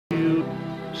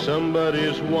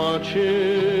Somebody's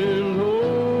watching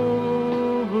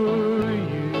over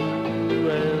you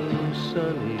and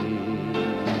Sonny.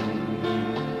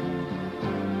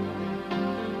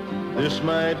 This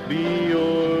might be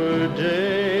your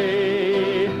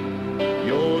day,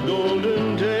 your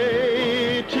golden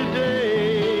day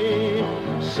today,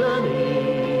 Sonny.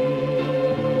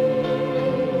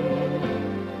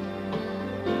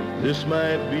 This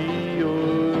might be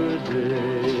your day.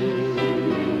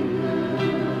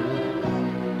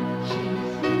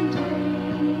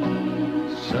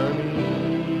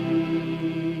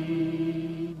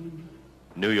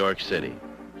 New York City,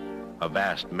 a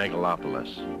vast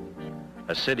megalopolis,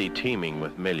 a city teeming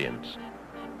with millions,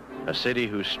 a city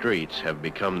whose streets have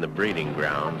become the breeding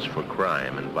grounds for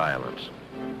crime and violence.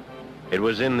 It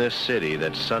was in this city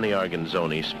that Sonny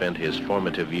Arganzoni spent his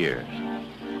formative years.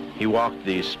 He walked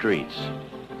these streets.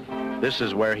 This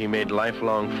is where he made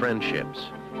lifelong friendships.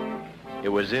 It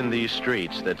was in these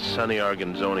streets that Sonny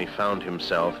Arganzoni found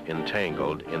himself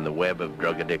entangled in the web of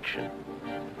drug addiction.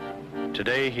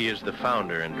 Today, he is the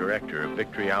founder and director of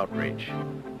Victory Outreach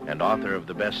and author of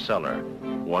the bestseller,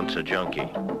 Once a Junkie.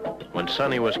 When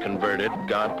Sonny was converted,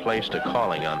 God placed a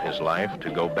calling on his life to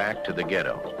go back to the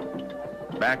ghetto,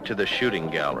 back to the shooting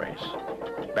galleries,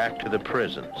 back to the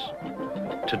prisons,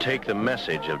 to take the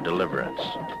message of deliverance.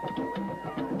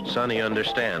 Sonny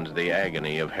understands the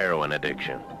agony of heroin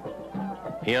addiction.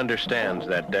 He understands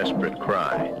that desperate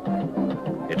cry.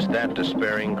 It's that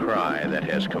despairing cry that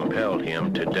has compelled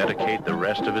him to dedicate the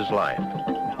rest of his life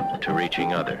to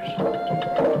reaching others.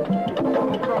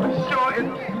 Sure,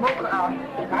 it's smoke out.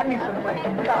 I need some money.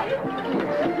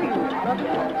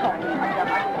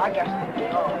 I got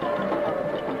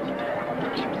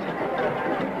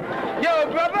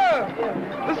Yo, brother!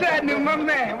 What's happening, my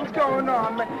man? What's going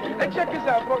on, man? Hey, check this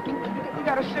out, bro. You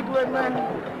got a cigarette, man?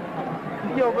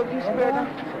 Yo, but you spare them?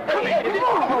 Come here, come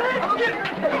on, man! Shut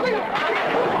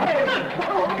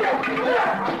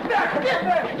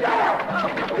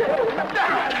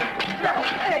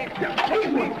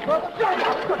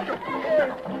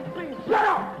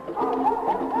up!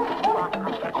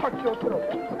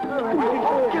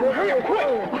 Hurry up, quick!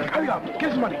 Hurry up, get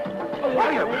his money.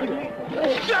 Hurry up!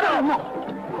 Shut up!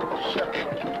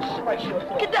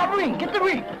 Get that ring, get the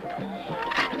ring!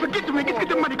 Forget the ring, get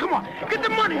the money, come on! Get the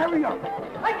money, hurry up!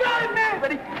 I got it, man!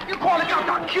 Ready? You call it out,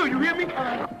 I'll kill you, hear me?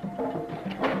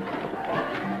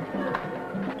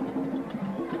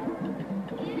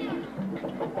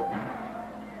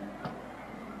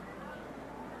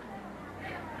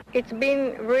 It's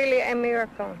been really a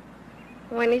miracle.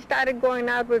 When he started going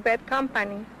out with that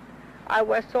company, I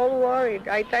was so worried.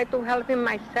 I tried to help him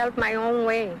myself my own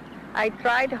way. I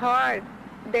tried hard.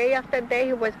 Day after day,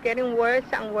 he was getting worse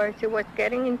and worse. He was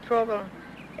getting in trouble.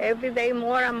 Every day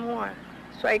more and more.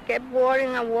 So I kept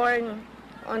worrying and worrying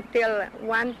until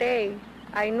one day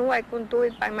I knew I couldn't do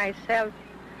it by myself.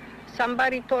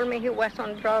 Somebody told me he was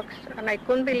on drugs, and I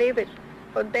couldn't believe it.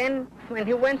 But then when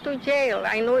he went to jail,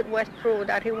 I knew it was true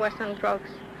that he was on drugs.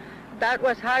 That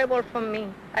was horrible for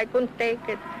me. I couldn't take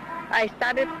it. I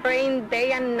started praying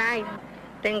day and night.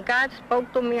 Then God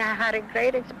spoke to me. I had a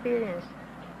great experience.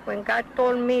 When God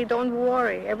told me, don't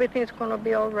worry, everything's going to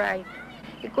be all right.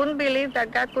 He couldn't believe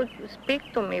that God could speak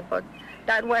to me, but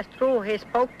that was true. He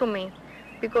spoke to me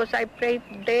because I prayed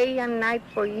day and night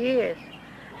for years.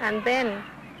 And then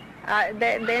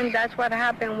that's what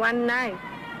happened one night.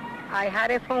 I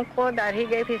had a phone call that he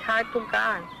gave his heart to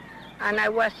God. And I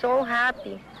was so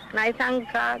happy. And I thank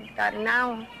God that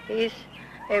now he's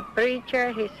a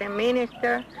preacher, he's a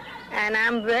minister, and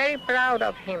I'm very proud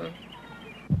of him.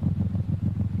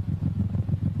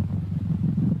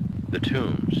 The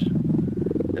Tombs.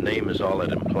 The name is all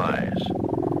it implies.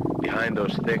 Behind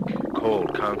those thick,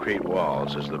 cold concrete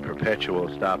walls is the perpetual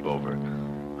stopover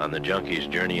on the junkie's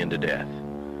journey into death.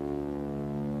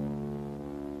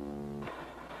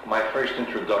 My first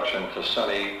introduction to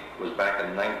Sonny was back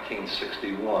in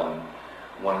 1961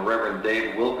 when Reverend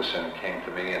Dave Wilkerson came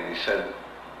to me and he said,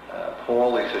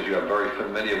 Paul, he says, you are very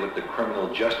familiar with the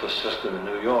criminal justice system in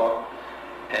New York,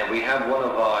 and we have one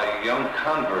of our young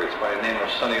converts by the name of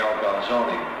Sonny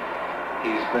Arganzoni.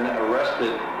 He's been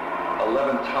arrested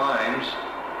 11 times.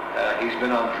 He's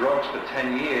been on drugs for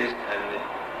 10 years, and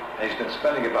he's been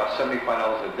spending about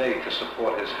 $75 a day to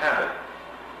support his habit.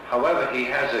 However, he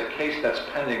has a case that's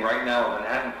pending right now in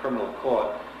Manhattan Criminal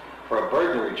Court for a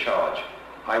burglary charge.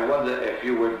 I wonder if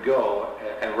you would go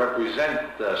and represent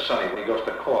Sonny when he goes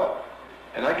to court.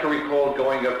 And I can recall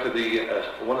going up to the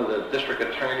one of the district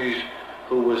attorneys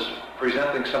who was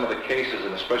presenting some of the cases,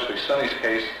 and especially Sonny's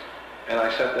case, and I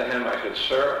said to him, I said,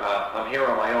 sir, I'm here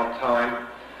on my own time.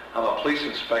 I'm a police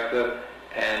inspector,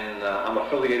 and I'm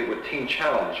affiliated with Teen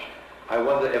Challenge. I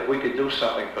wonder if we could do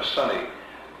something for Sonny.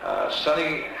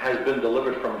 Sonny has been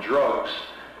delivered from drugs,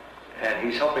 and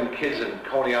he's helping kids in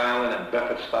Coney Island and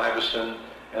Bedford-Stuyvesant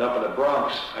and up in the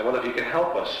Bronx. I wonder if he could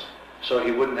help us so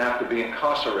he wouldn't have to be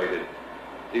incarcerated.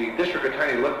 The district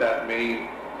attorney looked at me,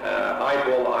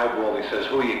 eyeball to eyeball. He says,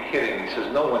 "Who are you kidding?" He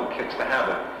says, "No one kicks the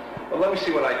habit." Well, let me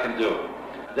see what I can do.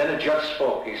 Then the judge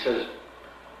spoke. He says,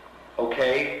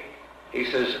 "Okay." He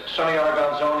says, "Sonny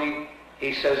Argonzoni,"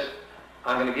 he says,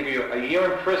 "I'm going to give you a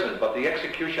year in prison, but the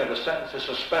execution of the sentence is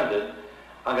suspended.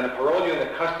 I'm going to parole you in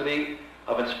the custody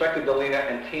of Inspector Delina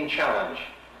and Teen Challenge.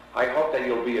 I hope that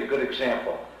you'll be a good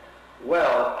example."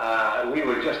 Well, we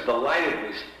were just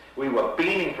delighted. We were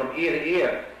beaming from ear to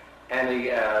ear. And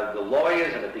the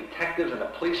lawyers and the detectives and the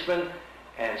policemen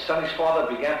and Sonny's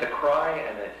father began to cry,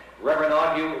 and the Reverend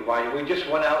argued. We just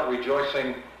went out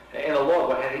rejoicing in the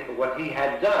Lord what he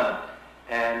had done.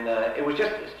 And it was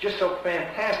just so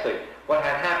fantastic what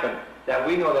had happened, that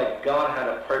we know that God had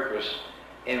a purpose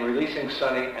in releasing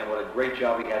Sonny, and what a great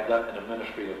job he had done in the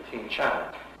ministry of Teen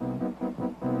Challenge.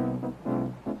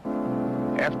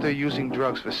 After using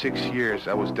drugs for 6 years,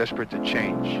 I was desperate to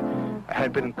change. I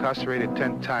had been incarcerated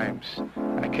 10 times.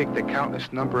 I kicked a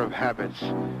countless number of habits.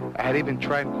 I had even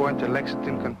tried going to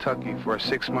Lexington, Kentucky for a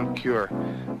 6-month cure.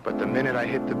 But the minute I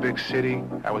hit the big city,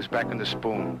 I was back in the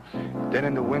spoon. Then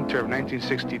in the winter of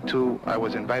 1962, I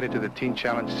was invited to the Teen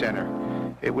Challenge Center.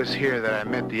 It was here that I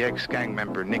met the ex-gang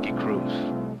member, Nicky Cruz.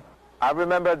 I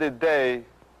remember the day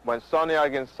when Sonny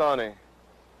Argonzoni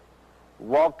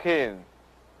walked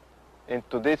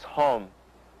into this home.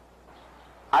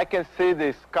 I can see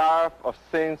the scarf of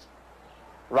sins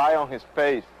right on his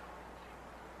face.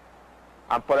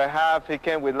 And perhaps he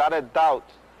came with a lot of doubt.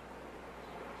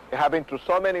 He had been through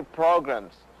so many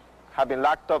programs, had been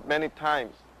locked up many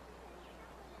times.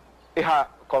 He had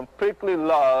completely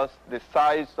lost the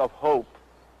sight of hope.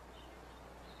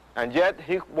 And yet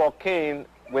he walked in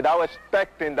without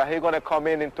expecting that he's going to come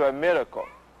into a miracle.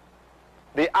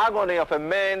 The agony of a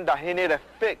man that he needed a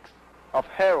fix of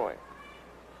heroin.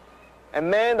 A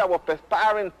man that was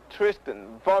perspiring, twisting,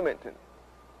 vomiting.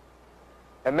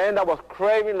 A man that was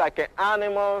craving like an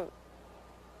animal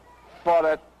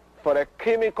for a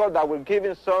chemical that would give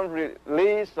him some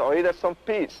release or either some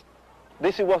peace.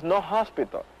 This was no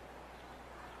hospital.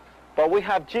 But we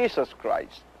have Jesus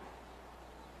Christ.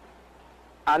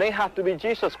 And it has to be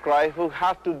Jesus Christ who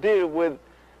has to deal with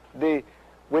the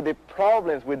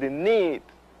problems, with the need,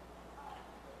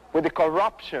 with the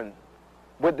corruption,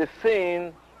 with the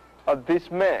sin of this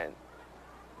man.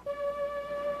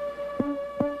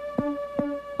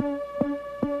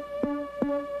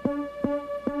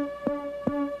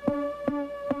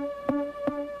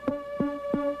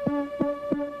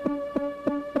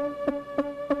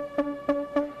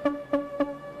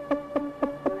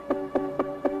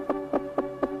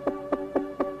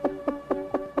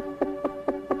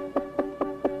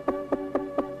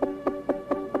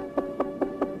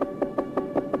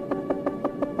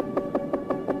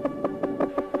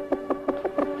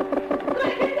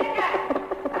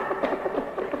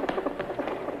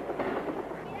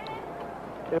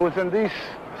 It was in these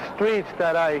streets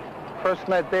that I first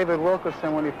met David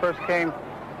Wilkerson when he first came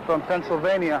from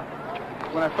Pennsylvania.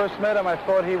 When I first met him, I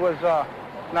thought he was a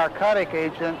narcotic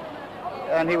agent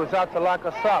and he was out to lock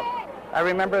us up. I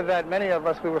remember that many of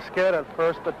us, we were scared at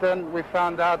first, but then we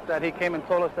found out that he came and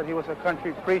told us that he was a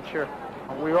country preacher.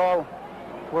 We all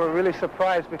were really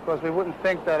surprised because we wouldn't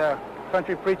think that a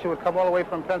country preacher would come all the way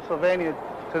from Pennsylvania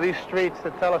to these streets to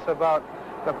tell us about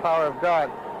the power of God.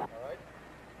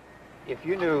 If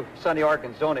you knew Sonny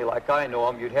Argonzoni like I know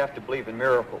him, you'd have to believe in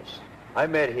miracles. I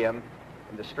met him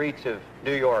in the streets of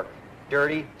New York,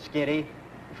 dirty, skinny,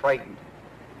 frightened,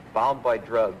 bound by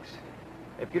drugs.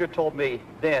 If you'd have told me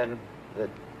then that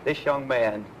this young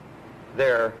man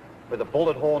there with a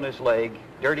bullet hole in his leg,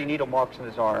 dirty needle marks in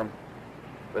his arm,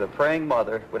 with a praying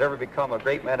mother, would ever become a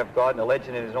great man of God and a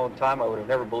legend in his own time, I would have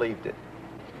never believed it.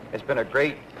 It's been a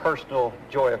great personal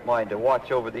joy of mine to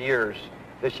watch over the years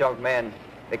this young man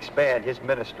expand his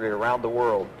ministry around the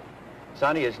world.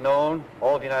 Sonny is known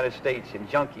all of the United States in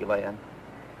junkie land.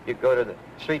 You go to the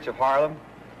streets of Harlem,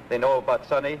 they know about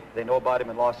Sonny, they know about him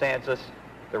in Los Angeles,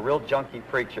 the real junkie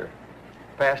preacher.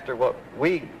 Pastor, what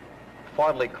we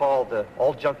fondly call the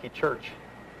all junkie church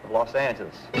of Los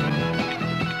Angeles.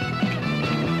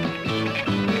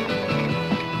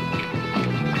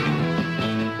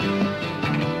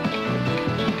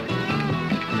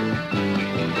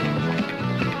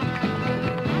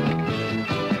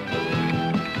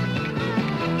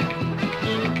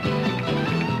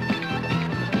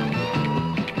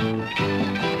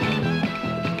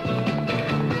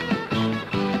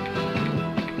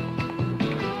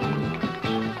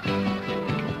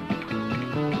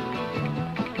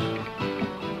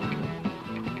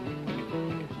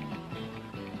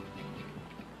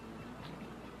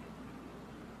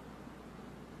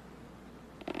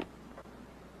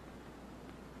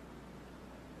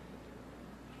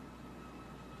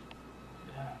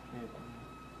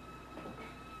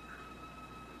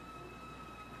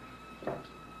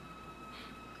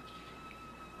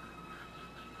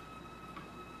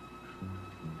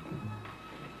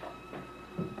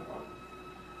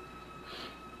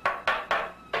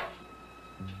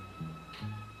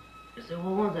 I said,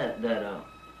 what was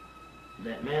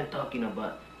that man talking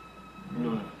about? You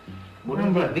know, what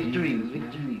is it? Victory.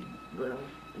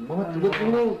 What's the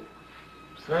name?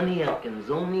 Sonny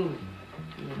Arcanzoni.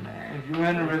 If you're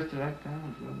interested, I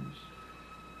can.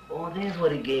 Oh, that's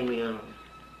what he gave me on.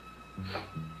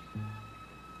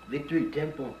 Victory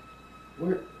Temple.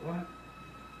 Where? What?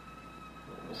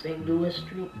 St. Louis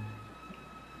Street.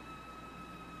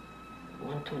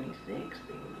 126 St.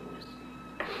 Louis.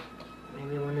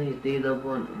 Maybe one of these days I'll go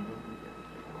on.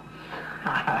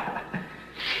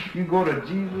 You go to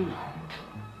Jesus.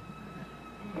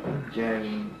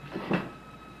 Jerry.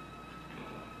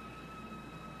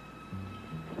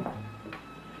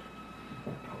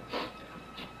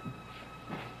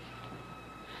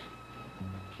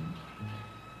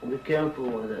 Be careful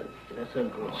with that. That's a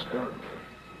good stuff.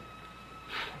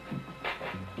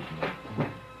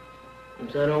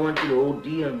 So I don't want you to OD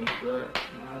on me, bro.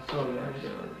 That's all right.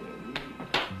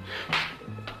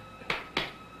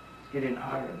 It's getting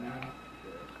harder now.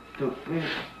 To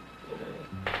fit.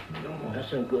 That's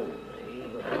some good.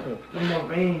 No more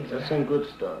veins. That's some good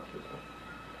stuff.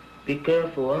 Be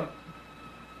careful, huh?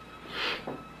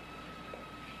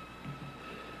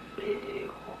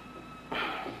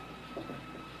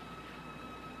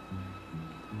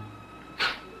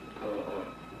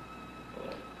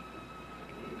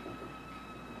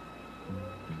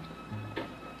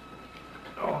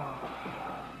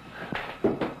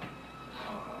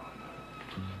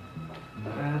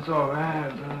 That's all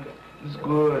right, bro. It's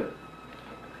good.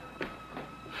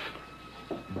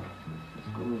 It's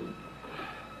good.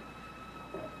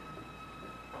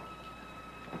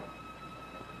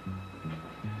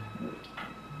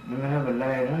 Let me have a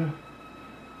light, huh?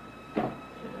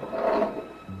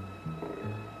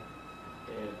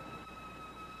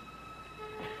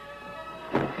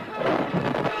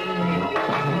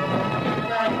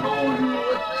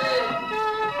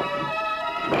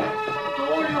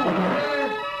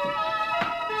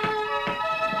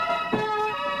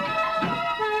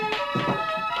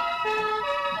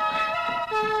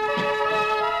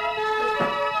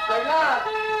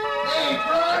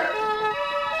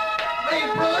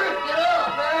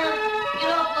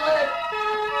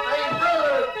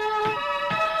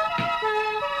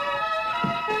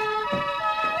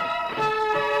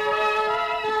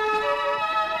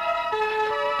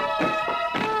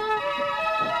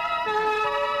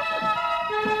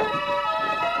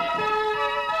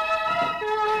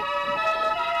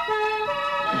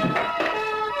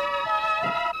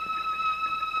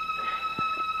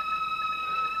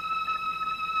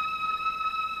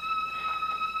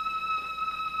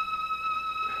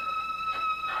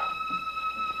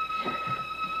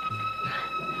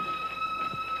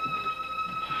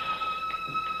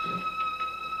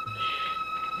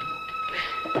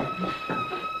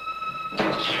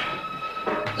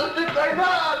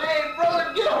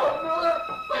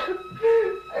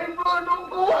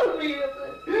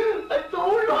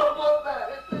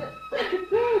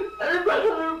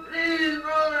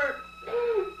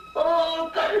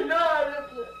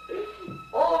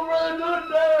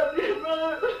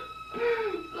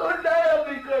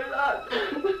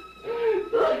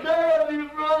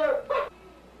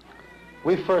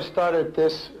 We first started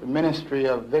this ministry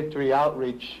of Victory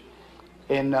Outreach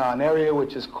in an area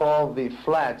which is called the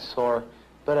Flats, or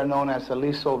better known as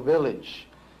Aliso Village.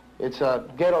 It's a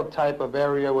ghetto type of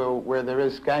area where there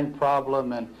is gang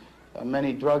problem and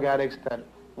many drug addicts that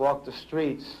walk the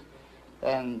streets.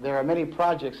 And there are many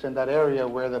projects in that area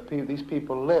where these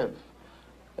people live.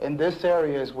 In this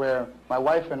area is where my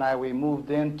wife and I, we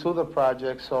moved into the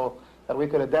project so that we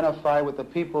could identify with the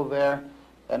people there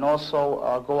and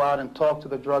also go out and talk to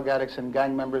the drug addicts and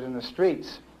gang members in the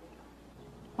streets.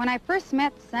 When I first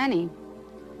met Sonny,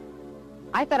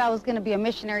 I thought I was going to be a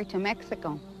missionary to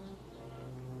Mexico.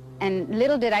 And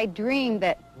little did I dream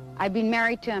that I'd be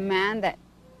married to a man that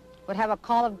would have a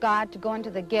call of God to go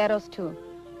into the ghettos to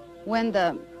win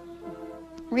the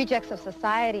rejects of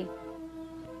society.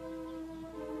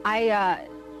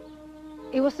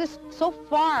 It was just so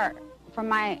far from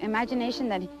my imagination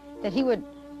that he would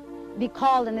be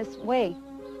called in this way.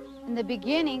 In the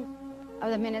beginning of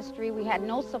the ministry, we had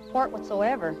no support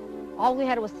whatsoever. All we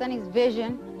had was Sonny's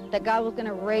vision that God was going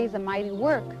to raise a mighty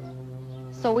work.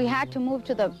 So we had to move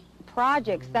to the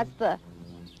projects. That's the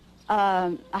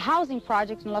a housing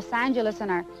project in Los Angeles,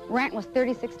 and our rent was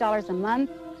 $36 a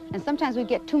month. And sometimes we'd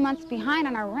get 2 months behind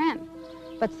on our rent.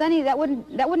 But Sonny, that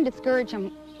wouldn't discourage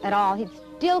him at all. He'd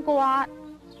still go out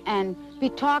and be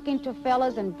talking to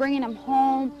fellas and bringing them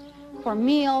home for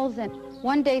meals, and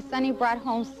One day, Sonny brought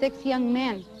home 6 young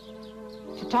men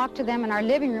to talk to them in our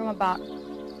living room about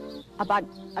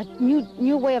a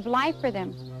new way of life for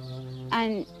them.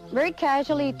 And very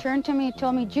casually, he turned to me and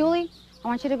told me, Julie, I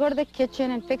want you to go to the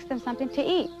kitchen and fix them something to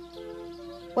eat.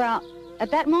 Well, at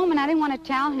that moment, I didn't want to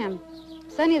tell him,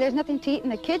 Sonny, there's nothing to eat in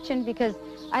the kitchen, because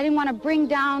I didn't want to bring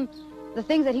down the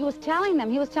things that he was telling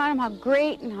them. He was telling them how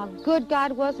great and how good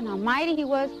God was and how mighty he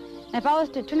was. And if I was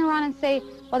to turn around and say,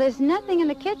 well, there's nothing in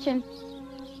the kitchen,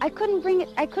 I couldn't bring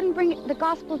the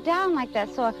gospel down like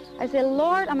that. So I said,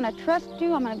 Lord, I'm going to trust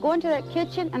you. I'm going to go into that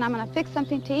kitchen and I'm going to fix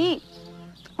something to eat.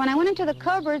 When I went into the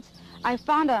cupboards, I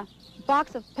found a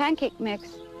box of pancake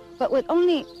mix, but with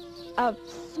only a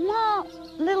small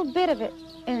little bit of it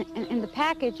in the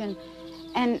package.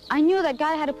 And I knew that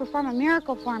God had to perform a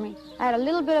miracle for me. I had a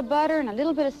little bit of butter and a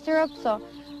little bit of syrup, so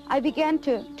I began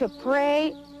to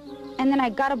pray. And then I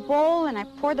got a bowl and I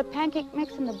poured the pancake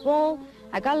mix in the bowl.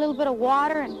 I got a little bit of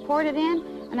water and poured it in,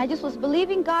 and I just was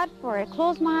believing God for it. I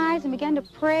closed my eyes and began to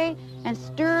pray and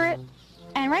stir it.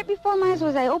 And right before my eyes,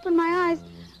 as I opened my eyes,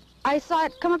 I saw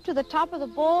it come up to the top of the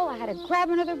bowl. I had to grab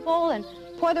another bowl and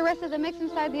pour the rest of the mix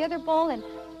inside the other bowl.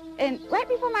 And right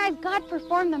before my eyes, God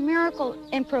performed the miracle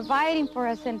in providing for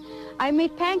us. And I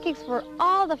made pancakes for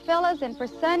all the fellas and for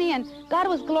Sonny, and God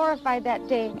was glorified that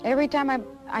day. Every time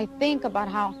I think about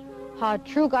how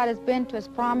true God has been to his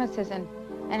promises and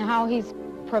how he's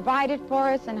provided for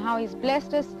us and how he's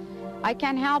blessed us, I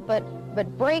can't help but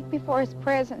break before his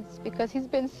presence, because he's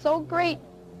been so great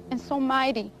and so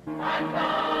mighty. I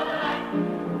saw the light.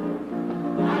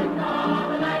 I saw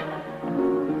the light.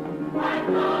 I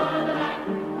saw the light.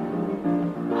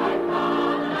 I saw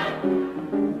the light. I saw the light.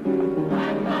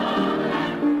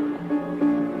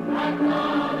 I saw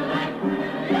the light.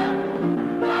 Yeah.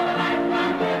 Saw the light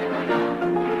right there.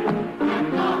 I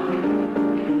saw the light.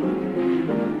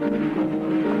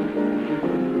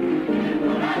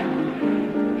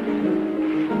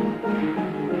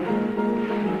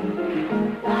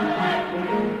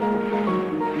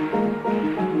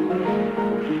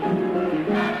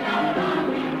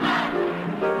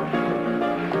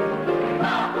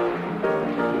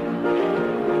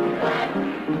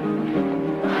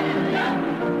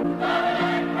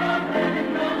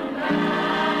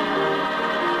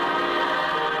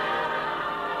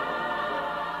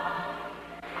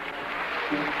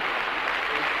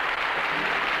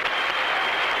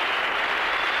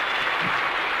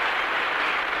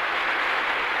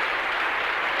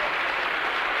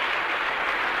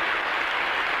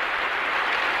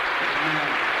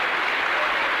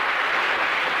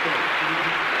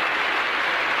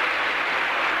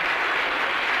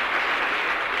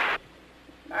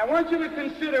 I want you to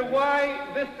consider why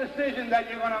this decision that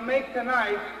you're going to make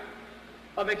tonight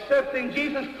of accepting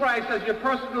Jesus Christ as your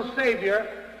personal Savior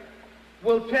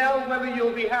will tell whether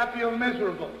you'll be happy or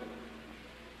miserable.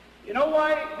 You know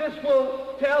why this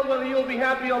will tell whether you'll be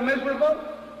happy or miserable?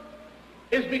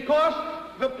 Is because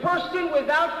the person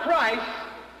without Christ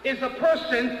is a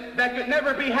person that could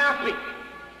never be happy.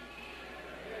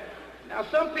 Now,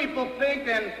 some people think,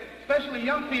 and especially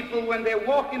young people, when they're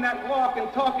walking that walk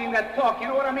and talking that talk. You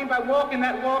know what I mean by walking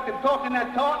that walk and talking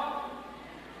that talk?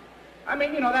 I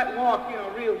mean, you know, that walk, you know,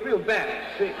 real bad.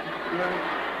 See? You know?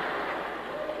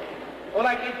 Or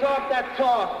like they talk that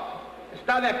talk,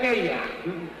 está de aquella.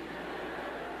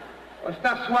 Or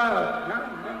está suave.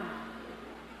 No.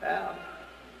 Well,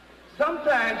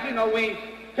 sometimes, you know, we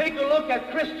take a look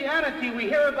at Christianity, we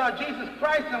hear about Jesus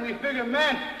Christ, and we figure,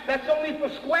 man, that's only for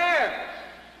squares.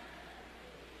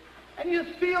 And you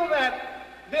feel that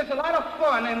there's a lot of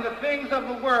fun in the things of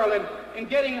the world and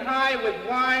getting high with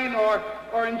wine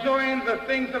or enjoying the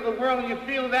things of the world, and you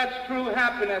feel that's true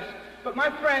happiness. But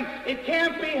my friend, it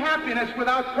can't be happiness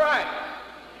without Christ.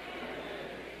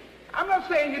 I'm not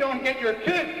saying you don't get your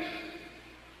kicks.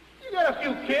 You get a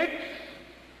few kicks.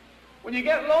 When you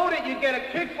get loaded, you get a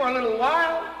kick for a little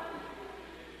while.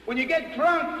 When you get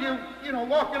drunk, you're, you know,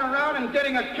 walking around and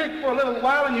getting a kick for a little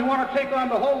while, and you want to take on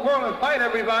the whole world and fight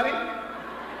everybody.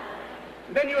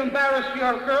 And then you embarrass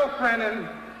your girlfriend and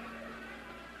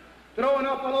throwing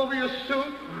up all over your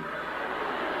suit.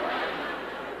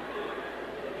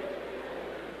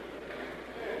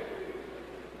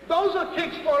 Those are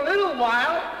kicks for a little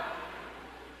while,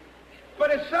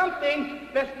 but it's something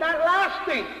that's not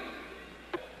lasting.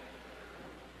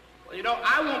 You know,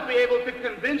 I won't be able to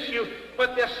convince you,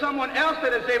 but there's someone else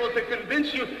that is able to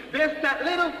convince you. There's that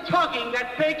little tugging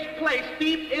that takes place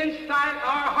deep inside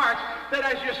our hearts, that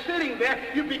as you're sitting there,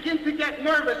 you begin to get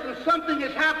nervous and something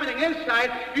is happening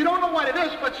inside. You don't know what it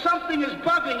is, but something is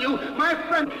bugging you. My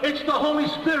friend, it's the Holy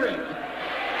Spirit.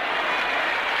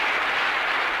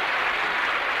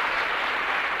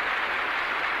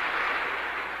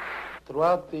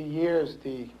 Throughout the years,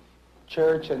 the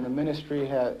church and the ministry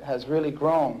has really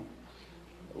grown.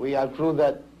 We outgrew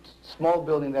that small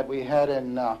building that we had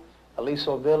in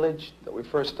Aliso Village that we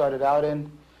first started out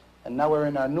in, and now we're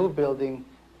in our new building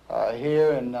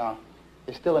here, and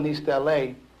it's still in East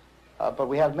LA. But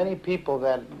we have many people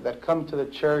that come to the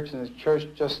church, and the church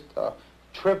just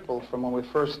tripled from when we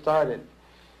first started.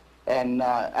 And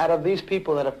out of these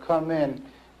people that have come in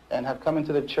and have come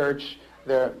into the church,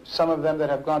 there are some of them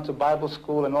that have gone to Bible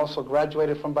school and also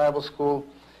graduated from Bible school,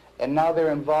 and now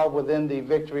they're involved within the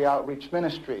Victory Outreach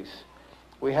Ministries.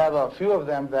 We have a few of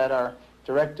them that are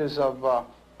directors of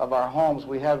our homes.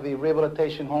 We have the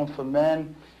Rehabilitation Home for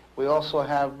Men. We also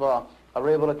have a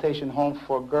Rehabilitation Home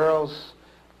for Girls.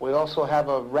 We also have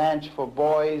a ranch for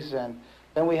boys, and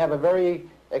then we have a very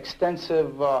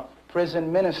extensive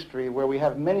prison ministry where we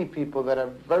have many people that are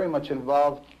very much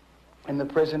involved in the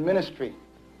prison ministry.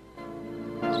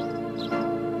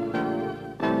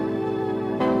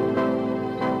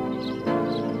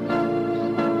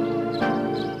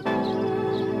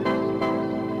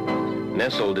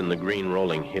 Nestled in the green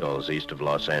rolling hills east of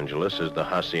Los Angeles is the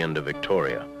Hacienda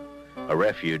Victoria, a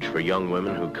refuge for young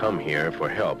women who come here for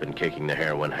help in kicking the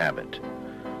heroin habit.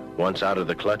 Once out of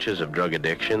the clutches of drug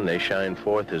addiction, they shine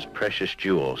forth as precious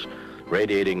jewels,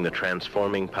 radiating the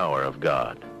transforming power of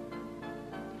God.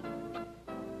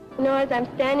 You know, as I'm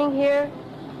standing here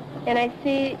and I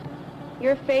see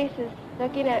your faces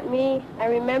looking at me, I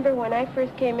remember when I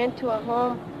first came into a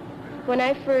home, when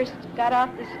I first got off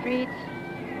the streets,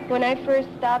 when I first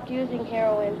stopped using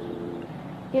heroin.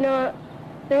 You know,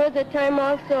 there was a time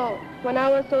also when I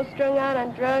was so strung out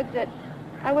on drugs that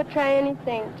I would try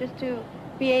anything just to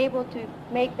be able to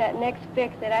make that next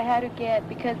fix that I had to get,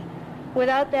 because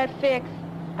without that fix,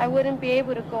 I wouldn't be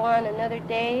able to go on another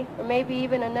day or maybe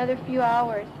even another few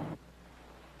hours.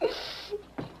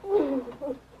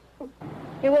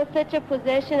 It was such a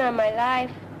possession on my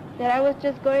life that I was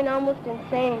just going almost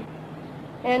insane.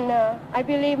 And I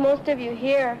believe most of you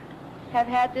here have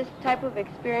had this type of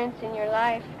experience in your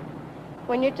life.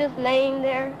 When you're just laying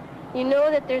there, you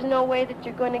know that there's no way that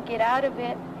you're going to get out of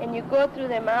it, and you go through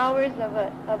them hours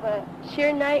of a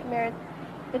sheer nightmare.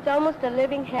 It's almost a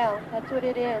living hell. That's what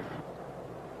it is.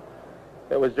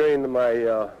 It was during my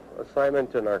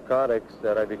assignment to narcotics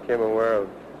that I became aware of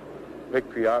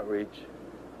Victory Outreach.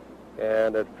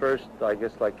 And at first, I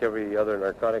guess like every other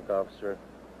narcotic officer,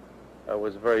 I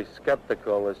was very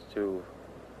skeptical as to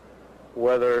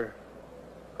whether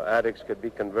addicts could be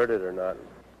converted or not.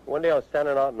 One day I was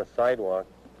standing out on the sidewalk,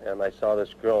 and I saw this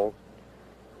girl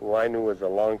who I knew was a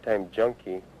longtime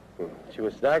junkie. She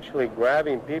was actually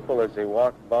grabbing people as they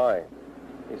walked by.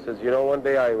 He says, you know, one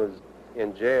day I was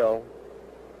in jail,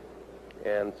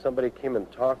 and somebody came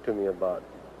and talked to me about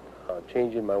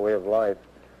changing my way of life.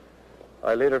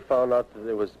 I later found out that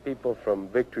there was people from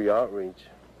Victory Outreach.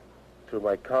 Through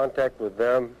my contact with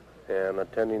them and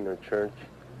attending their church,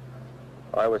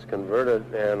 I was converted,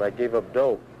 and I gave up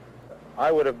dope.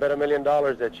 I would have bet $1 million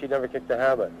that she never kicked a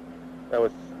habit. That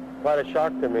was quite a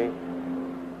shock to me.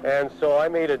 And so I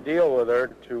made a deal with her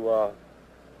to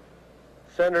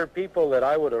send her people that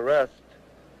I would arrest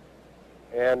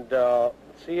and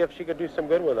see if she could do some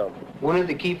good with them. One of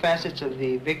the key facets of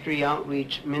the Victory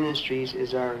Outreach Ministries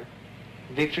is our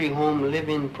Victory Home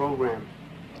Live-In program.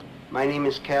 My name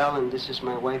is Cal, and this is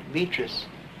my wife, Beatrice.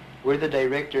 We're the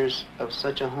directors of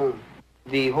such a home.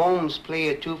 The homes play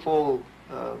a twofold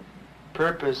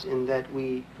purpose in that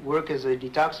we work as a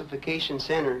detoxification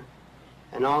center,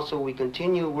 and also we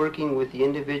continue working with the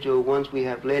individual once we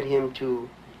have led him to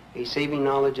a saving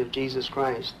knowledge of Jesus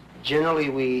Christ. Generally,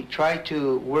 we try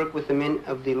to work with the men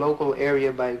of the local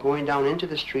area by going down into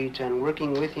the streets and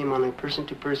working with him on a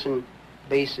person-to-person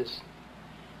basis.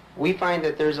 We find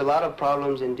that there's a lot of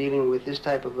problems in dealing with this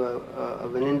type of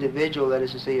an individual, that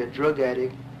is to say, a drug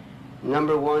addict.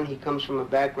 Number one, he comes from a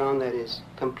background that is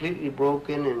completely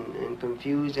broken and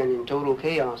confused and in total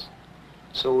chaos.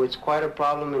 So it's quite a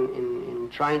problem in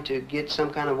trying to get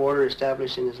some kind of order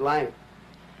established in his life.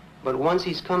 But once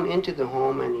he's come into the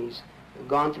home and he's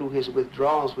gone through his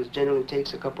withdrawals, which generally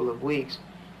takes a couple of weeks,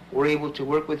 we're able to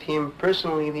work with him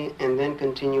personally and then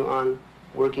continue on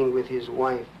working with his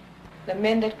wife. The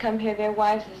men that come here, their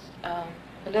wives is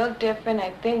a little different.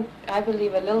 I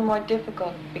believe a little more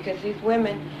difficult, because these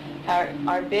women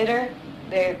are bitter.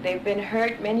 They've been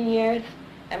hurt many years,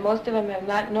 and most of them have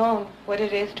not known what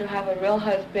it is to have a real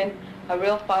husband, a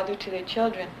real father to their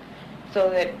children.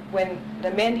 So that when the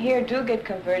men here do get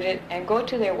converted and go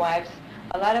to their wives,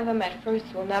 a lot of them at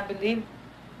first will not believe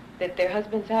that their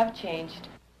husbands have changed.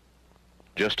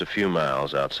 Just a few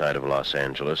miles outside of Los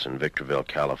Angeles in Victorville,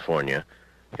 California,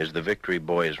 is the Victory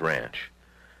Boys Ranch.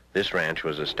 This ranch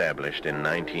was established in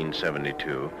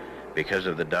 1972 because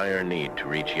of the dire need to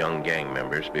reach young gang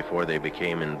members before they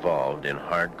became involved in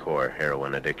hardcore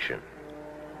heroin addiction.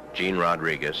 Gene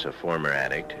Rodriguez, a former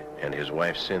addict, and his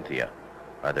wife Cynthia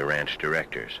are the ranch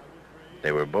directors.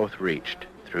 They were both reached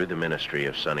through the ministry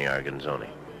of Sonny Arganzoni.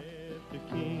 The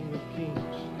King of Kings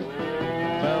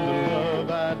found a love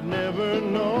I'd never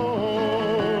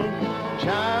known.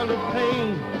 Child of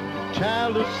pain,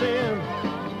 child of sin,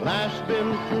 life's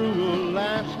been cruel,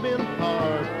 life's been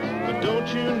hard. But don't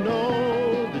you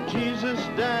know that Jesus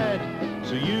died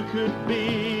so you could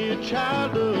be a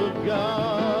child of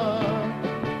God?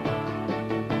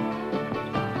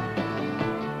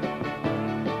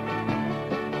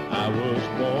 I was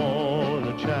born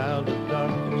a child of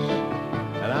darkness,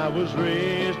 and I was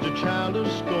raised a child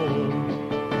of scorn,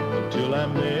 until I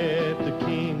met the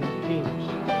King of Kings,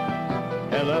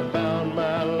 and I found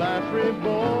my life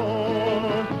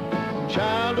reborn.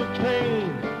 Child of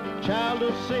pain, child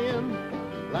of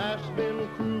sin, life's been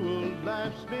cruel,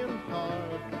 life's been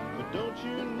hard, but don't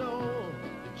you know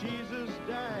that Jesus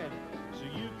died so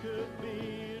you could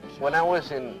be a child? When I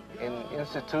was in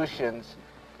institutions,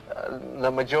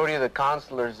 the majority of the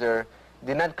counselors there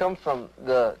did not come from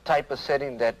the type of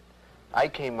setting that I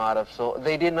came out of, so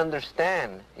they didn't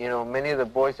understand. You know, many of the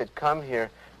boys that come here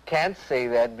can't say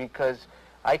that because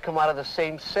I come out of the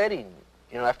same setting.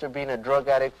 You know, after being a drug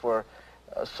addict for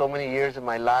so many years of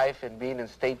my life and being in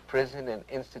state prison and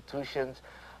institutions,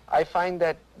 I find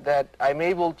that I'm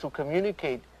able to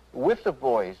communicate with the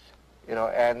boys, you know,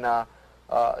 and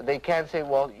they can't say,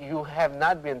 well, you have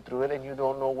not been through it and you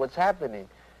don't know what's happening.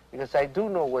 Because I do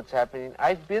know what's happening.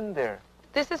 I've been there.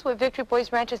 This is what Victory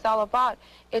Boys Ranch is all about.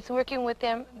 It's working with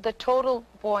them, the total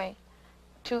boy,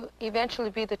 to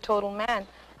eventually be the total man.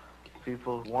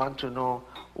 People want to know,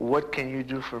 what can you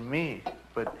do for me?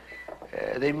 But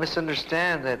they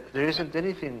misunderstand that there isn't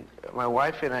anything my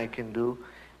wife and I can do.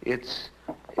 It's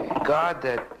God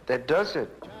that does it.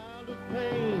 Child of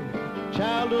pain,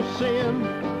 child of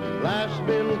sin, life's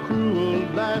been cruel,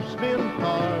 life's been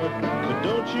hard, but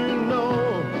don't you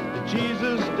know that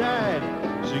Jesus died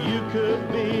so you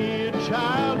could be a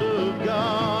child of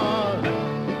God?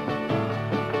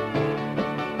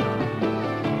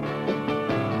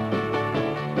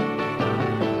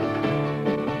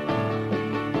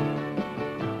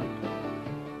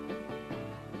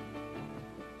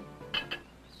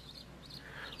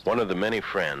 One of the many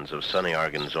friends of Sonny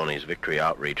Arganzoni's Victory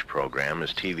Outreach program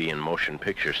is TV and motion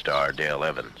picture star Dale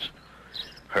Evans.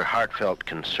 Her heartfelt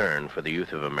concern for the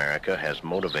youth of America has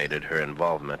motivated her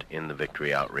involvement in the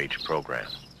Victory Outreach program.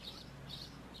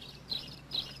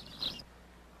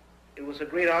 It was a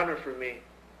great honor for me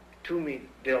to meet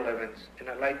Dale Evans, and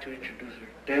I'd like to introduce her.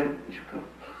 Dale, would you come?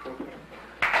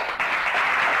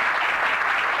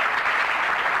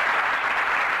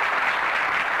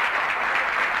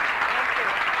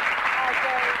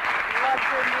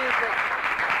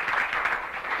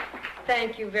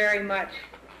 Thank you very much.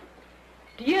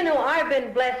 Do you know, I've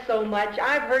been blessed so much.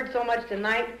 I've heard so much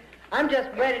tonight. I'm just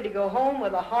ready to go home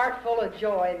with a heart full of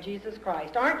joy in Jesus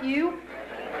Christ. Aren't you?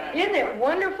 Isn't it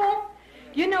wonderful?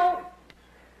 You know,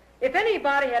 if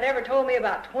anybody had ever told me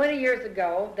about 20 years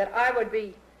ago that I would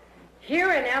be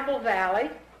here in Apple Valley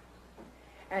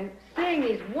and seeing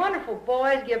these wonderful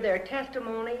boys give their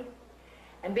testimony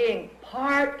and being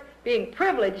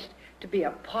privileged to be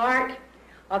a part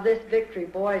of this Victory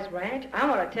Boys Ranch, I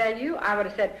want to tell you, I would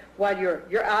have said, well,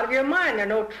 you're out of your mind. There are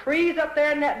no trees up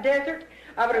there in that desert.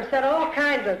 I would have said all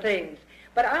kinds of things.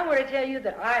 But I want to tell you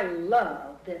that I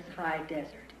love this high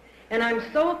desert. And I'm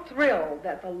so thrilled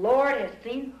that the Lord has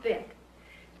seen fit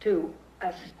to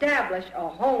establish a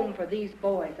home for these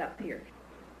boys up here.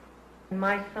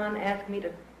 My son asked me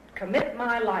to commit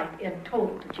my life in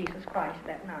total to Jesus Christ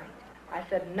that night. I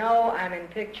said, no, I'm in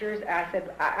pictures. I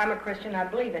said, I'm a Christian. I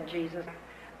believe in Jesus.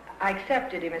 I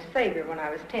accepted him as Savior when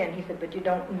I was 10. He said, but you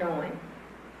don't know him.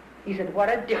 He said, what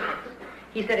a difference.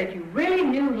 He said, if you really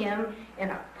knew him in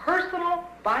a personal,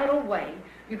 vital way,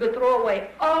 you could throw away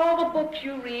all the books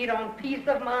you read on peace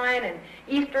of mind and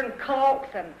Eastern cults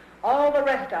and all the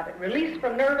rest of it. Release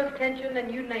from nervous tension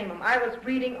and you name them. I was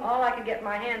reading all I could get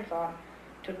my hands on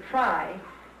to try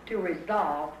to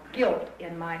resolve guilt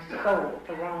in my soul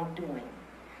for wrongdoing.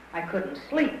 I couldn't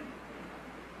sleep.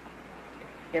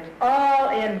 It's all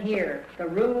in here. The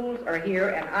rules are here,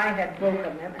 and I had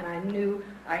broken them, and I knew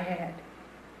I had.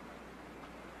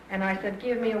 And I said,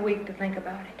 give me a week to think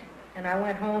about it. And I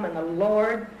went home, and the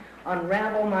Lord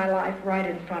unraveled my life right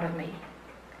in front of me.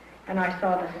 And I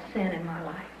saw the sin in my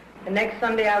life. The next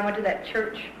Sunday, I went to that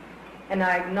church, and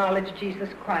I acknowledged Jesus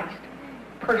Christ.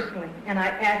 personally, and I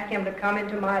ask him to come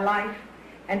into my life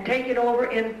and take it over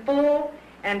in full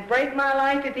and break my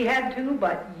life if he had to,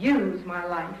 but use my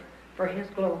life for his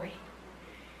glory.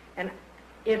 And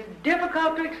it's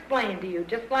difficult to explain to you,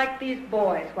 just like these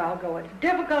boys a while ago. It's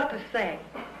difficult to say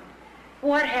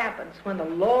what happens when the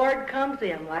Lord comes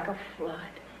in like a flood,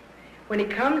 when he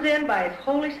comes in by his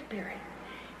Holy Spirit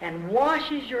and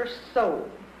washes your soul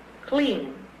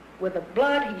clean with the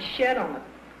blood he shed on the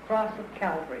cross of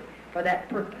Calvary for that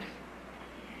purpose,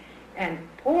 and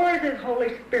pours his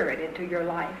Holy Spirit into your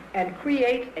life and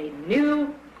creates a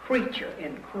new creature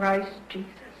in Christ Jesus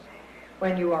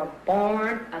when you are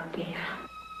born again.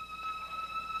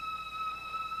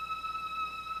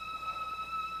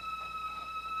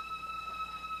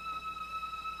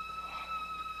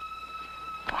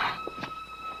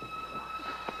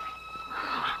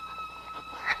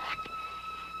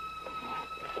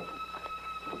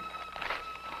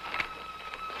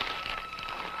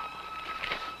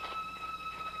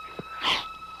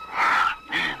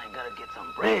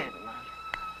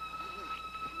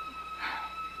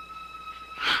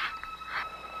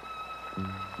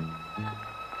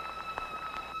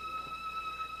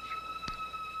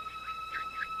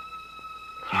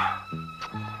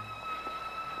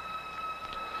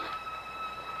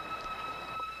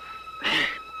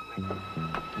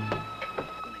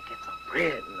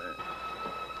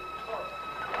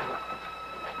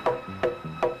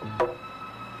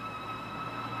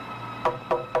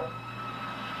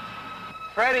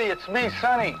 Freddie, it's me,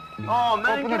 Sonny. Oh,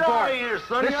 man, Open the get door. out of here,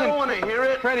 Sonny. Listen, I don't want to hear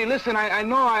it. Freddie, listen, I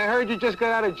know I heard you just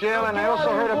got out of jail, and I also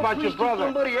heard about your brother.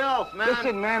 Somebody else, man.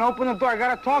 Listen, man, open the door. I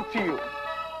got to talk to you.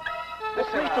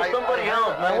 Listen to somebody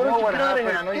else, man. Why don't you get out of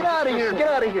here? Get out of here. Get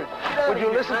out of here. Would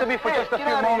you listen to me for just a few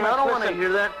moments? I don't want to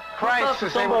hear that. Christ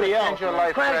is able to change your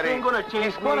life, Christ Freddie. ain't going to change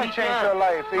He's going to change your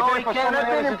life. He No, did he it for so can't. many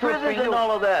I've been others. in prison and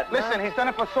all of that. Listen, he's done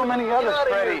it for so many others,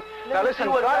 Freddie. Now listen,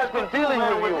 God has been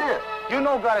dealing with you. You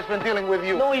know God has been dealing with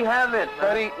you. No, he haven't.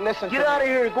 Freddie, listen to me. Get out of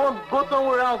here. Go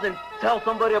somewhere else and tell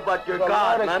somebody about your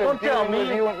God, man. Don't tell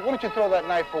me. Why don't you throw that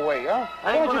knife away, huh?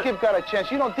 Why don't you give God a chance?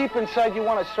 You know, deep inside you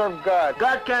want to serve God.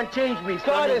 God can't change me,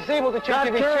 God Sonny. is able to change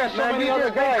you. He changed so many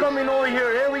other guys. You're coming over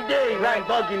here every day, man,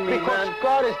 bugging me, because man.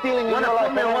 God is dealing in your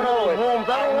life. Put me in one of those homes.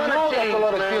 I don't want to change, the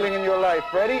Lord is dealing in your life,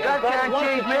 Freddie. God can't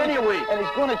change me anyway. And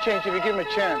he's going to change if you give him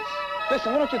a chance.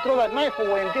 Listen, why don't you throw that knife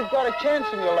away and give God a chance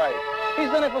in your life? He's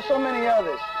done it for so many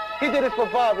others. He did it for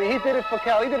Bobby. He did it for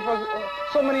Cal. He did it for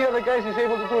so many other guys. He's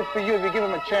able to do it for you if you give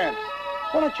him a chance.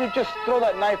 Why don't you just throw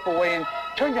that knife away and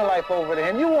turn your life over to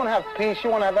him? You won't have peace.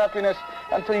 You won't have happiness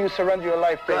until you surrender your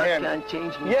life to him. God can't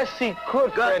change me. Yes, he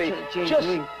could, God Freddie. can't change Just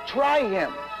me. try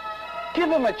him. Give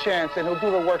him a chance and he'll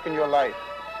do the work in your life.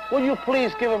 Will you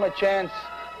please give him a chance?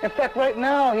 In fact, right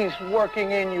now he's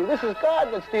working in you. This is God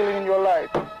that's dealing in your life.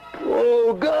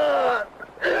 Oh, God.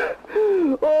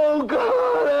 Oh,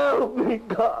 God, help me,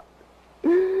 God.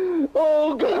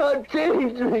 Oh, God,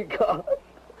 change me, God.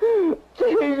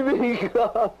 Change me,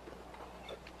 God.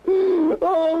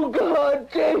 Oh,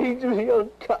 God, change me. I'm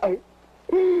tired.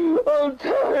 I'm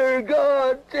tired,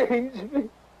 God, change me.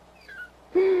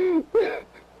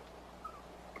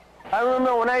 I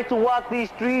remember when I used to walk these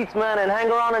streets, man, and hang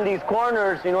around in these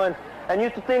corners, you know, and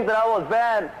used to think that I was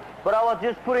bad, but I was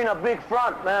just putting a big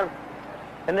front, man.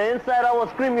 And the inside I was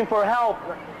screaming for help.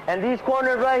 And these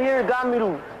corners right here got me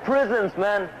to prisons,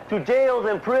 man, to jails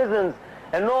and prisons.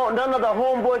 And none of the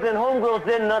homeboys and homegirls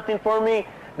did nothing for me.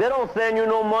 They don't send you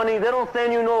no money. They don't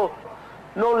send you no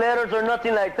letters or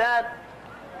nothing like that.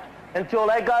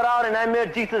 Until I got out and I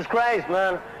met Jesus Christ,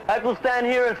 man. I could stand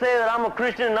here and say that I'm a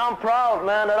Christian, and I'm proud,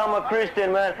 man, that I'm a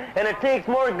Christian, man. And it takes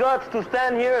more guts to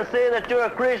stand here and say that you're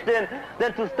a Christian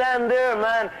than to stand there,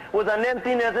 man, with an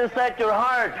emptiness inside your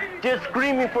heart, just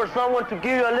screaming for someone to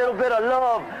give you a little bit of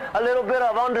love, a little bit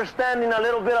of understanding, a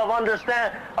little bit of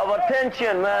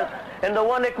attention, man. And the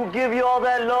one that could give you all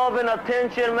that love and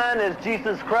attention, man, is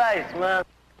Jesus Christ, man.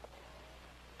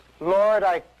 Lord,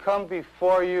 I come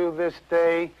before you this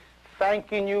day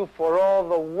thanking you for all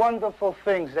the wonderful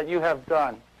things that you have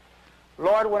done.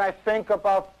 Lord, when I think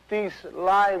about these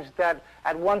lives that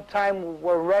at one time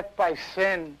were wrecked by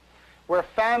sin, where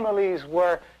families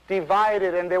were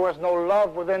divided and there was no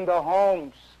love within the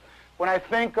homes, when I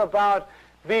think about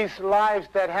these lives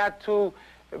that had to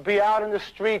be out in the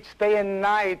streets day and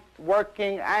night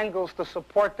working angles to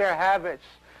support their habits,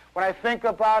 when I think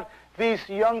about these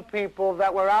young people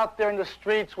that were out there in the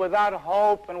streets without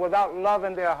hope and without love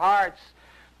in their hearts.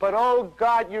 But, oh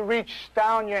God, you reached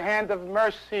down your hand of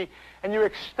mercy and you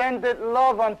extended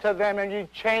love unto them and you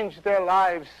changed their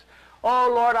lives.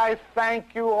 Oh, Lord, I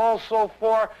thank you also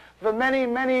for the many,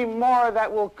 many more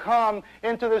that will come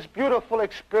into this beautiful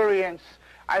experience.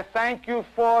 I thank you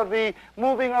for the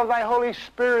moving of thy Holy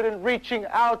Spirit and reaching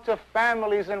out to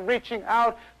families and reaching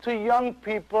out to young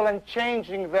people and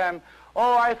changing them.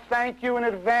 Oh, I thank you in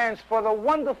advance for the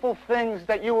wonderful things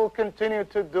that you will continue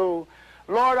to do.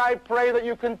 Lord, I pray that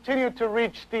you continue to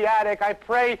reach the addict. I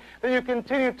pray that you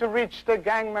continue to reach the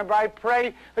gang member. I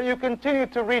pray that you continue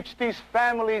to reach these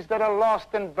families that are lost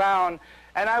and bound.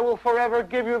 And I will forever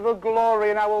give you the glory,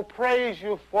 and I will praise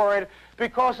you for it,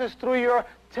 because it's through your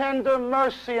tender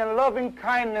mercy and loving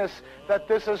kindness that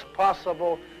this is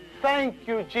possible. Thank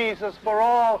you, Jesus, for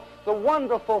all the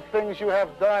wonderful things you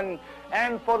have done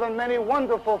and for the many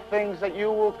wonderful things that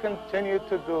you will continue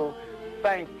to do.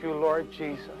 Thank you, Lord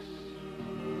Jesus.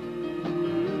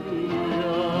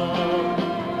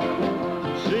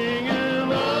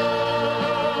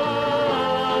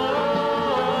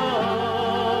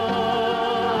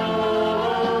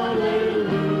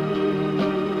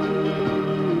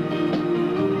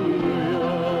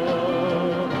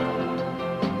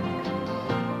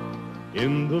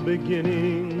 In the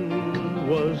beginning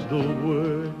was the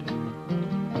Word,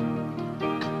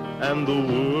 and the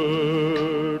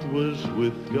Word was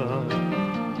with God.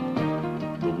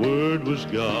 The Word was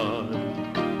God,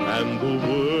 and the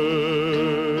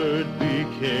Word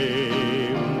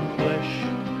became flesh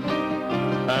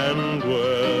and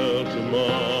dwelt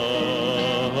among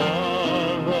us.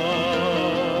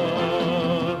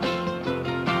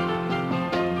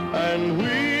 And we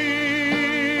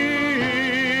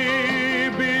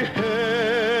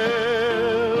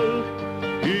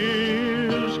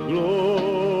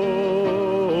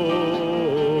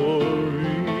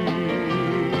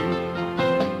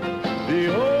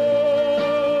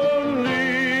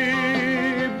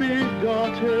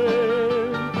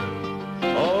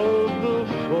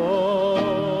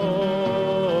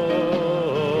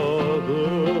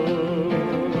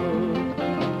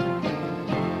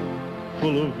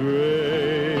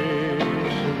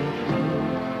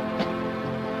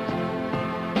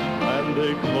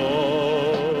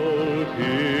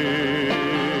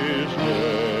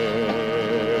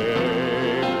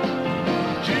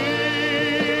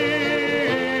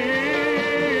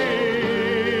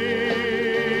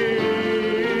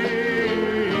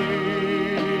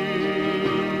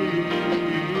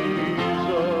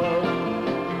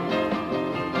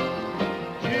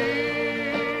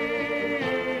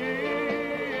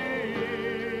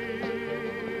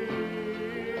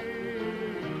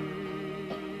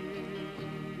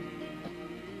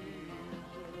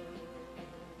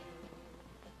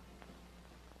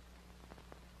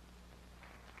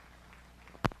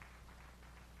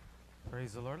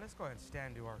Praise the Lord. Let's go ahead and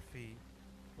stand to our feet.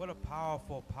 What a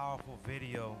powerful, powerful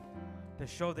video to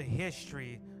show the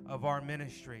history of our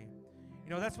ministry. You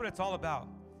know, that's what it's all about.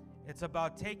 It's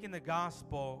about taking the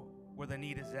gospel where the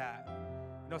need is at.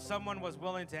 You know, someone was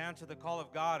willing to answer the call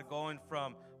of God going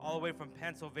from all the way from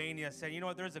Pennsylvania, saying, you know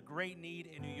what, there's a great need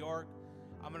in New York.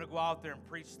 I'm going to go out there and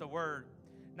preach the word.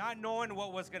 Not knowing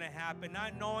what was going to happen,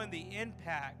 not knowing the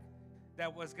impact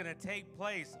that was going to take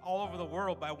place all over the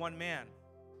world by one man.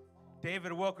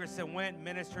 David Wilkerson went,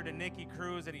 ministered to Nicky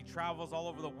Cruz, and he travels all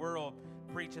over the world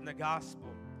preaching the gospel.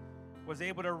 Was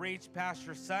able to reach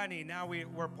Pastor Sonny. Now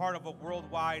we're part of a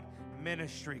worldwide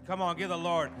ministry. Come on, give the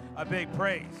Lord a big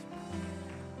praise.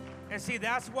 And see,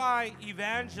 that's why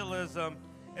evangelism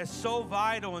is so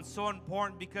vital and so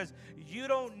important, because you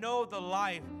don't know the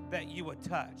life that you would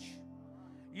touch.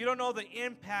 You don't know the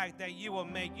impact that you will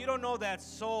make. You don't know that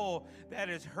soul that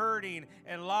is hurting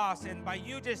and lost. And by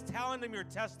you just telling them your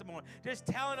testimony, just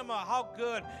telling them how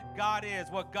good God is,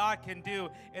 what God can do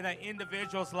in that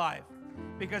individual's life.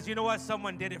 Because you know what?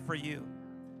 Someone did it for you.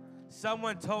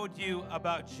 Someone told you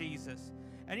about Jesus.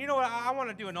 And you know what? I want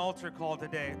to do an altar call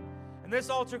today. And this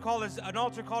altar call is an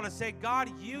altar call to say,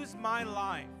 God, use my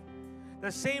life.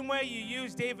 The same way you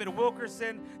use David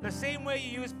Wilkerson, the same way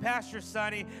you use Pastor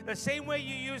Sonny, the same way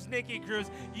you use Nicky Cruz,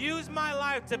 use my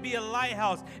life to be a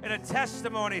lighthouse and a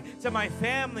testimony to my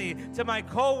family, to my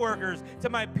co-workers, to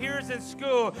my peers in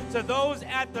school, to those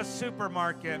at the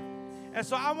supermarket. And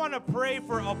so I want to pray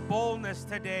for a boldness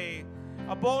today,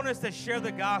 a boldness to share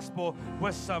the gospel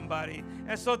with somebody.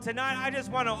 And so tonight, I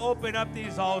just want to open up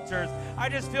these altars. I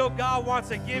just feel God wants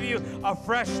to give you a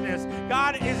freshness.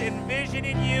 God is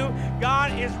envisioning you.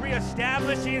 God is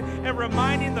reestablishing and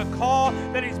reminding the call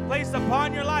that He's placed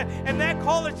upon your life. And that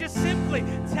call is just simply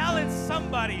telling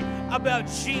somebody about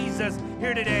Jesus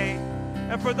here today.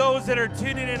 And for those that are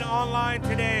tuning in online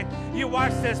today, you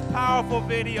watch this powerful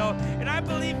video, and I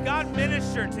believe God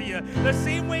ministered to you. The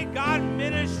same way God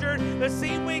ministered, the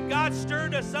same way God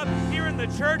stirred us up here in the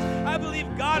church, I believe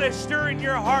God is stirring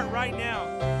your heart right now.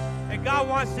 And God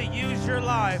wants to use your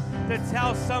life to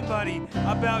tell somebody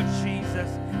about Jesus.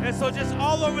 And so just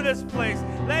all over this place,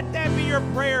 let that be your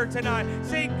prayer tonight.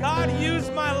 Say, God, use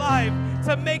my life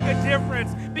to make a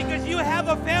difference, because you have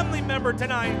a family member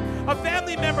tonight, a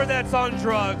family member that's on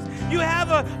drugs. You have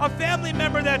a family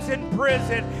member that's in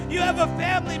prison. You have a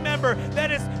family member that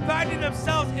is finding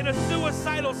themselves in a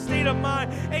suicidal state of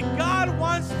mind. And God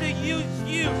wants to use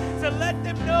you to let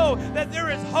them know that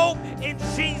there is hope in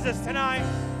Jesus tonight.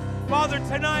 Father,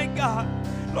 tonight, God,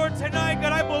 Lord, tonight,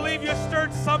 God, I believe you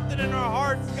stirred something in our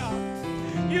hearts, God.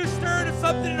 You stirred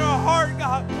something in our heart,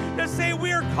 God, to say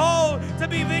we are called to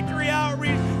be Victory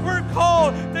Outreach. We're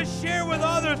called to share with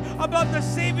others about the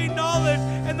saving knowledge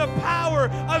and the power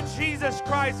of Jesus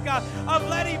Christ, God, of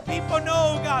letting people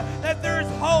know, God, that there is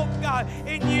hope, God,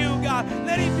 in you, God.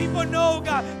 Letting people know,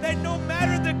 God, that no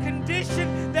matter the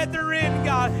condition that they're in,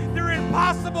 God, their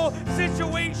impossible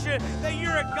situation, that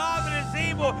you're a God that is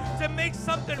able to make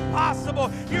something possible.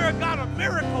 You're a God of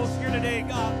miracles here today,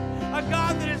 God. A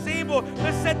God that is able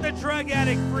to set the drug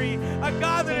addict free. A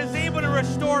God that is able to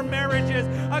restore marriages.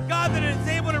 A God that is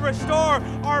able to restore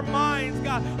our minds,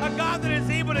 God. A God that is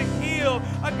able to heal.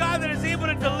 A God that is able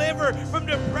to deliver from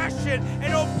depression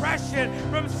and oppression,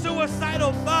 from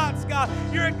suicidal thoughts, God.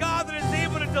 You're a God that is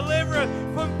able to deliver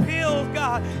from pills,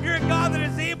 God. You're a God that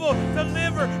is able to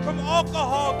deliver from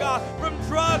alcohol, God, from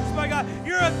drugs, my God.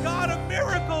 You're a God of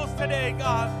miracles today,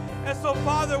 God. And so,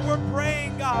 Father, we're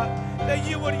praying, God, that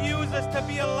you would use us to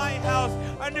be a lighthouse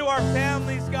unto our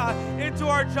families, God, into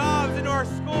our jobs, into our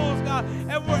schools, God,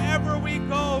 and wherever we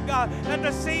go, God, that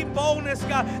the same boldness,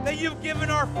 God, that you've given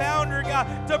our founder,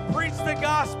 God, to preach the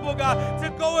gospel, God,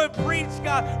 to go and preach,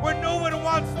 God, where no one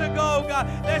wants to go, God,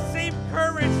 that same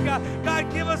courage, God,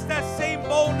 God, give us that same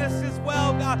boldness as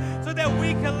well, God, so that we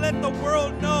can let the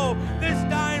world know, this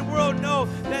dying world know,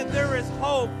 that there is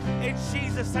hope in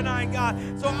Jesus tonight, God.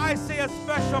 So I say a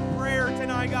special prayer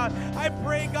tonight, God. I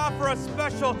pray, God, for a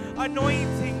special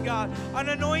anointing, God, an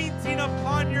anointing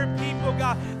upon your people,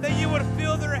 God, that you would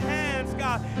fill their hands,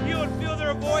 God, you would fill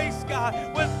their voice, God,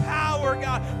 with power,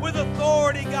 God, with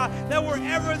authority, God, that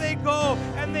wherever they go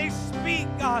and they speak,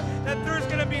 God, that there's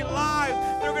going to be lives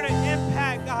they're going to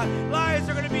impact, God, lives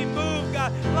are going to be moved,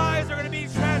 God, lives are going to be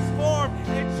transformed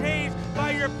and changed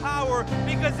by your power,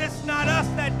 because it's not us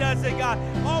that does it, God.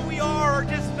 All we are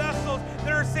just vessels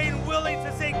that are saying, willing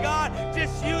to say, God,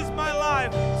 just use my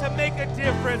life to make a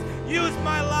difference. Use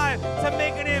my life to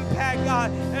make an impact,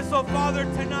 God. And so, Father,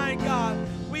 tonight, God,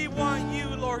 we want you,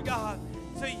 Lord God,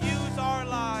 to use our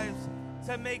lives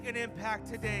to make an impact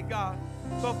today, God.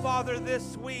 So, Father,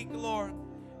 this week, Lord,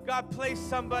 God, place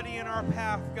somebody in our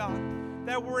path, God,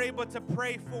 that we're able to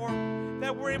pray for,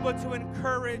 that we're able to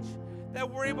encourage, that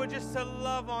we're able just to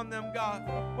love on them,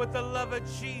 God, with the love of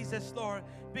Jesus, Lord,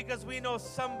 because we know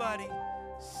somebody,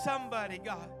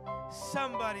 God,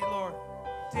 somebody, Lord,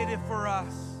 did it for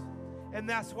us. And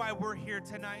that's why we're here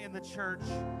tonight in the church,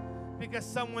 because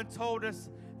someone told us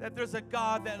that there's a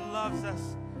God that loves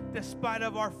us despite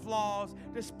of our flaws,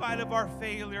 despite of our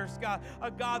failures, God,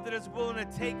 a God that is willing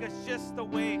to take us just the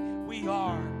way we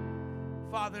are.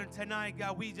 Father, tonight,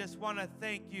 God, we just want to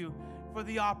thank you for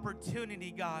the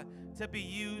opportunity, God, to be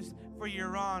used for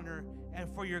your honor and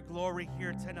for your glory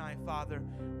here tonight, Father.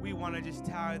 We want to just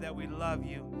tell you that we love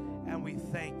you and we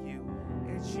thank you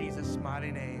in Jesus'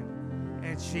 mighty name.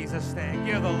 In Jesus' name.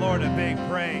 Give the Lord a big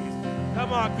praise.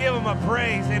 Come on, give him a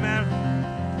praise, amen.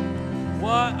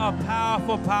 What a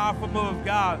powerful, powerful move of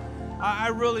God. I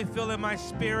really feel in my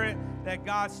spirit that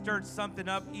God stirred something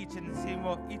up each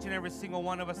and every single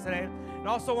one of us today. And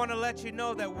also want to let you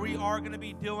know that we are going to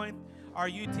be doing our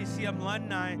UTCM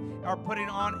alumni are putting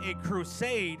on a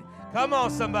crusade. Come on,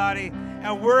 somebody.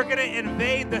 And we're going to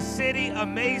invade the city of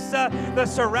Mesa, the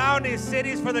surrounding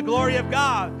cities for the glory of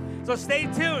God. So stay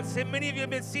tuned. Many of you have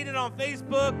been seeing it on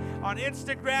Facebook, on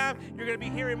Instagram. You're going to be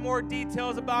hearing more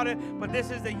details about it. But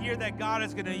this is the year that God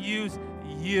is going to use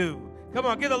you. Come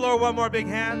on, give the Lord one more big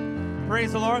hand.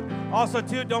 Praise the Lord. Also,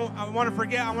 too, I want to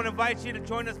forget, I want to invite you to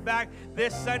join us back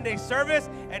this Sunday service.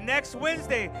 And next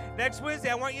Wednesday,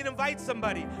 I want you to invite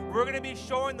somebody. We're going to be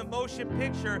showing the motion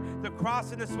picture, The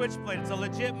Cross and the Switchblade. It's a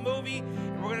legit movie,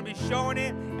 and we're going to be showing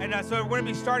it. And so we're going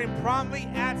to be starting promptly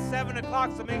at 7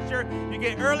 o'clock. So make sure you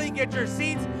get early, get your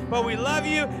seats. But we love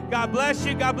you. God bless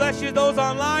you. God bless you. Those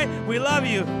online, we love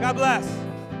you. God bless.